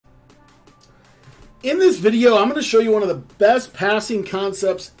In this video, I'm going to show you one of the best passing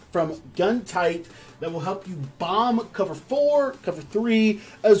concepts from Gun Tight that will help you bomb cover 4, cover 3,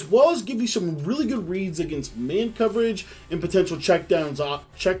 as well as give you some really good reads against man coverage and potential check down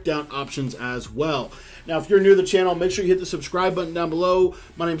options as well. Now, if you're new to the channel, make sure you hit the subscribe button down below.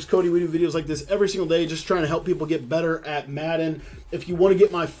 My name is Cody. We do videos like this every single day, just trying to help people get better at Madden. If you want to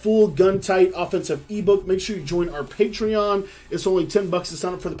get my full Gun Tight offensive ebook, make sure you join our Patreon. It's only $10 to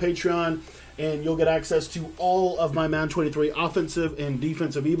sign up for the Patreon, and you'll get access to all of my Madden 23 offensive and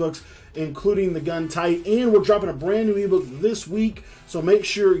defensive ebooks, including the Gun Tight. And we're dropping a brand new ebook this week, so make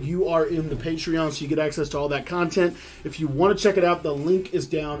sure you are in the Patreon so you get access to all that content. If you want to check it out, the link is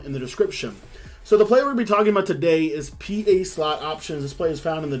down in the description. So the play we're going to be talking about today is PA slot options. This play is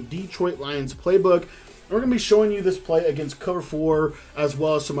found in the Detroit Lions playbook. We're going to be showing you this play against cover 4 as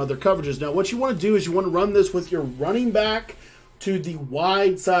well as some other coverages. Now, what you want to do is you want to run this with your running back to the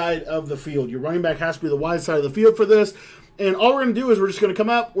wide side of the field. Your running back has to be the wide side of the field for this. And all we're going to do is we're just going to come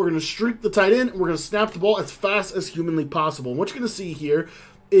up, we're going to streak the tight end, and we're going to snap the ball as fast as humanly possible. And what you're going to see here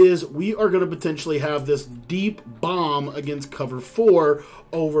is we are going to potentially have this deep bomb against cover 4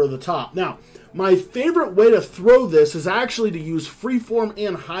 over the top. Now, my favorite way to throw this is actually to use freeform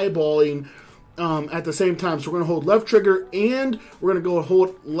and highballing at the same time. So we're going to hold left trigger and we're going to go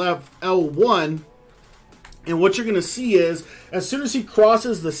hold left L1. And what you're going to see is as soon as he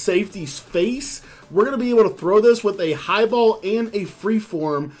crosses the safety's face, we're going to be able to throw this with a highball and a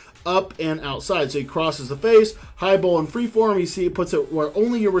freeform up and outside. So he crosses the face, highball and freeform. You see it puts it where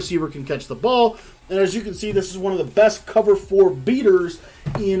only your receiver can catch the ball. And as you can see, this is one of the best cover 4 beaters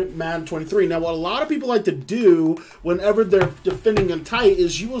in Madden 23. Now, what a lot of people like to do whenever they're defending on tight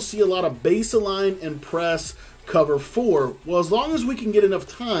is you will see a lot of base align and press cover 4. Well, as long as we can get enough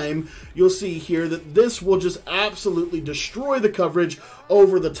time, you'll see here that this will just absolutely destroy the coverage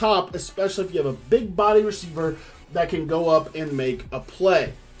over the top, especially if you have a big body receiver that can go up and make a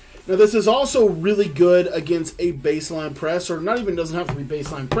play. Now, this is also really good against a baseline press, or not even doesn't have to be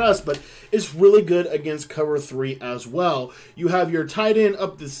baseline press, but it's really good against cover 3 as well. You have your tight end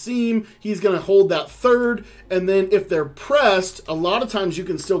up the seam. He's going to hold that third, and then if they're pressed, a lot of times you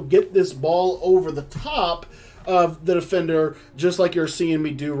can still get this ball over the top of the defender, just like you're seeing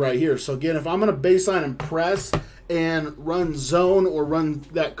me do right here. So again, if I'm going to baseline and press and run zone or run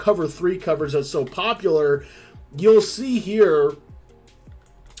that cover 3 coverage that's so popular, you'll see here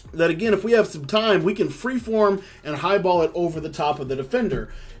that again, if we have some time, we can freeform and highball it over the top of the defender.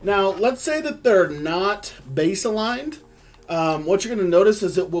 Now, let's say that they're not base aligned. What you're going to notice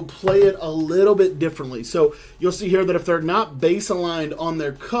is it will play it a little bit differently. So you'll see here that if they're not base aligned on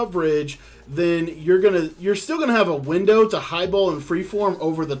their coverage, then you're still gonna have a window to highball and freeform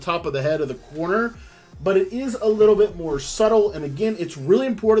over the top of the head of the corner, but it is a little bit more subtle. And again, it's really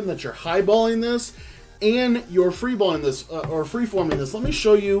important that you're highballing this and you're freeballing this or freeforming this. Let me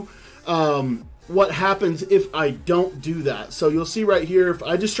show you what happens if I don't do that. So you'll see right here, if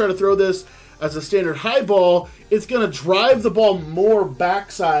I just try to throw this as a standard highball, it's going to drive the ball more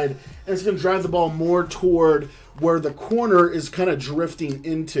backside, and it's going to drive the ball more toward where the corner is kind of drifting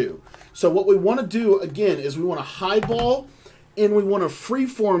into. So what we want to do, again, is we want to highball, and we want to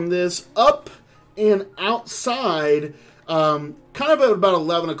freeform this up and outside kind of at about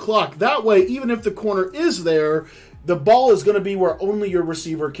 11 o'clock. That way, even if the corner is there, the ball is going to be where only your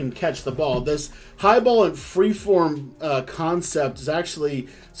receiver can catch the ball. This highball and freeform concept is actually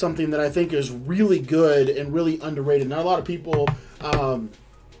something that I think is really good and really underrated. Not a lot of people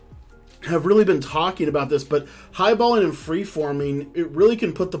have really been talking about this, but highballing and freeforming, it really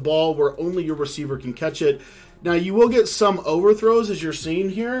can put the ball where only your receiver can catch it. Now, you will get some overthrows as you're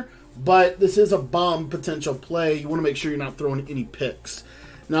seeing here, but this is a bomb potential play. You want to make sure you're not throwing any picks.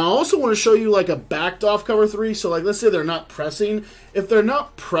 Now, I also want to show you like a backed off cover 3. So like, let's say they're not pressing. If they're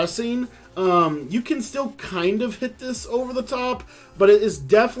not pressing, you can still kind of hit this over the top, but it is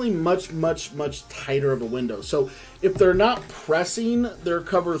definitely much, much, much tighter of a window. So if they're not pressing their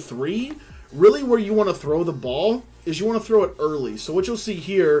cover 3, really where you want to throw the ball is you want to throw it early. So what you'll see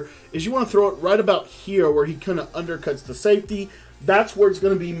here is you want to throw it right about here where he kind of undercuts the safety. That's where it's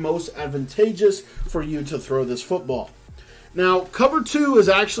going to be most advantageous for you to throw this football. Now, cover 2 is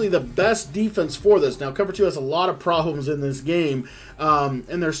actually the best defense for this. Now, cover 2 has a lot of problems in this game,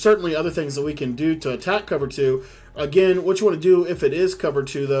 and there's certainly other things that we can do to attack cover 2. Again, what you want to do if it is cover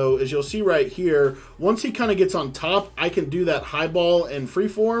 2, though, is you'll see right here, once he kind of gets on top, I can do that highball and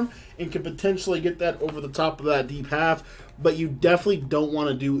freeform and can potentially get that over the top of that deep half, but you definitely don't want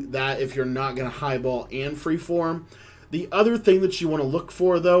to do that if you're not going to highball and freeform. The other thing that you want to look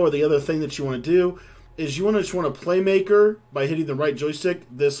for, though, or the other thing that you want to do is you just want a playmaker by hitting the right joystick,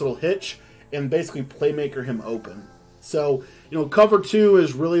 this little hitch, and basically playmaker him open. So, you know, cover 2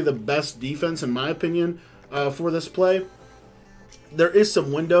 is really the best defense, in my opinion, for this play. There is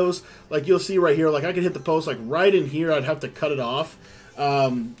some windows, like you'll see right here, like I can hit the post, like right in here, I'd have to cut it off.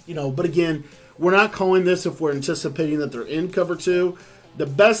 You know, but again, we're not calling this if we're anticipating that they're in cover 2. The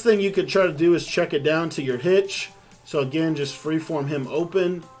best thing you could try to do is check it down to your hitch. So again, just freeform him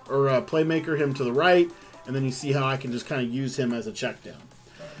open, or playmaker him to the right, and then you see how I can just kind of use him as a check down.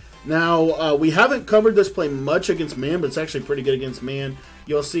 Now, we haven't covered this play much against man, but it's actually pretty good against man.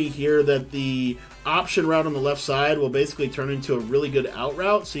 You'll see here that the option route on the left side will basically turn into a really good out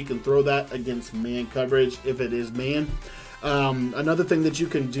route, so you can throw that against man coverage if it is man. Another thing that you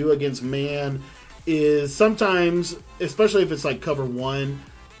can do against man is sometimes, especially if it's like cover 1,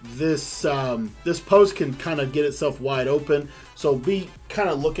 this post can kind of get itself wide open, so be kind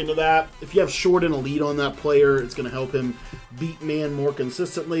of look into that. If you have short and a lead on that player, it's going to help him beat man more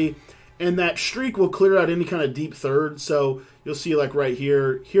consistently, and that streak will clear out any kind of deep third. So you'll see like right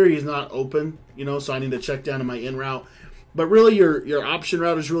here he's not open, you know, so I need to check down to my in route. But really your option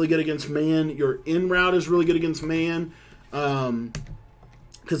route is really good against man. Your in route is really good against man,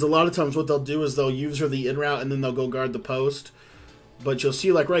 because a lot of times what they'll do is they'll use the in route and then they'll go guard the post. But you'll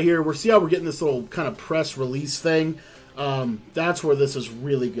see like right here, see how we're getting this little kind of press release thing. That's where this is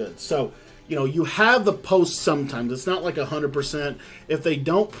really good. So, you know, you have the post sometimes. It's not like 100%. If they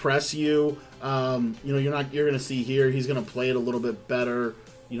don't press you, you know, you're going to see here, he's going to play it a little bit better.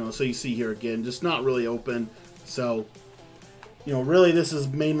 You know, so you see here again, just not really open. So, you know, really this is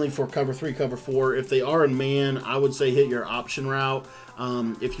mainly for cover 3, cover 4. If they are in man, I would say hit your option route.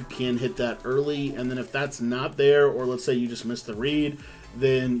 If you can hit that early, and then if that's not there, or let's say you just missed the read,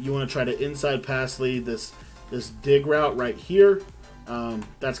 then you want to try to inside pass lead this dig route right here.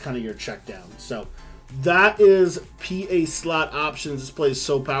 That's kind of your check down. So that is PA slot options. This play is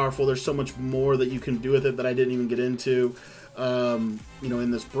so powerful. There's so much more that you can do with it that I didn't even get into, you know,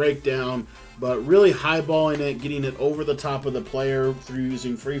 in this breakdown. But really highballing it, getting it over the top of the player through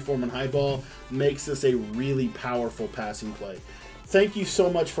using freeform and highball makes this a really powerful passing play. Thank you so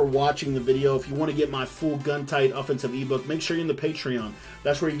much for watching the video. If you want to get my full gun tight offensive ebook, make sure you're in the Patreon.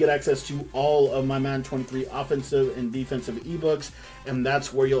 That's where you get access to all of my Madden 23 offensive and defensive ebooks, and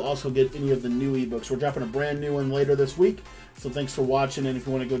that's where you'll also get any of the new ebooks. We're dropping a brand new one later this week, so thanks for watching, and if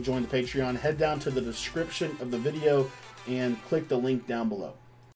you want to go join the Patreon, head down to the description of the video and click the link down below.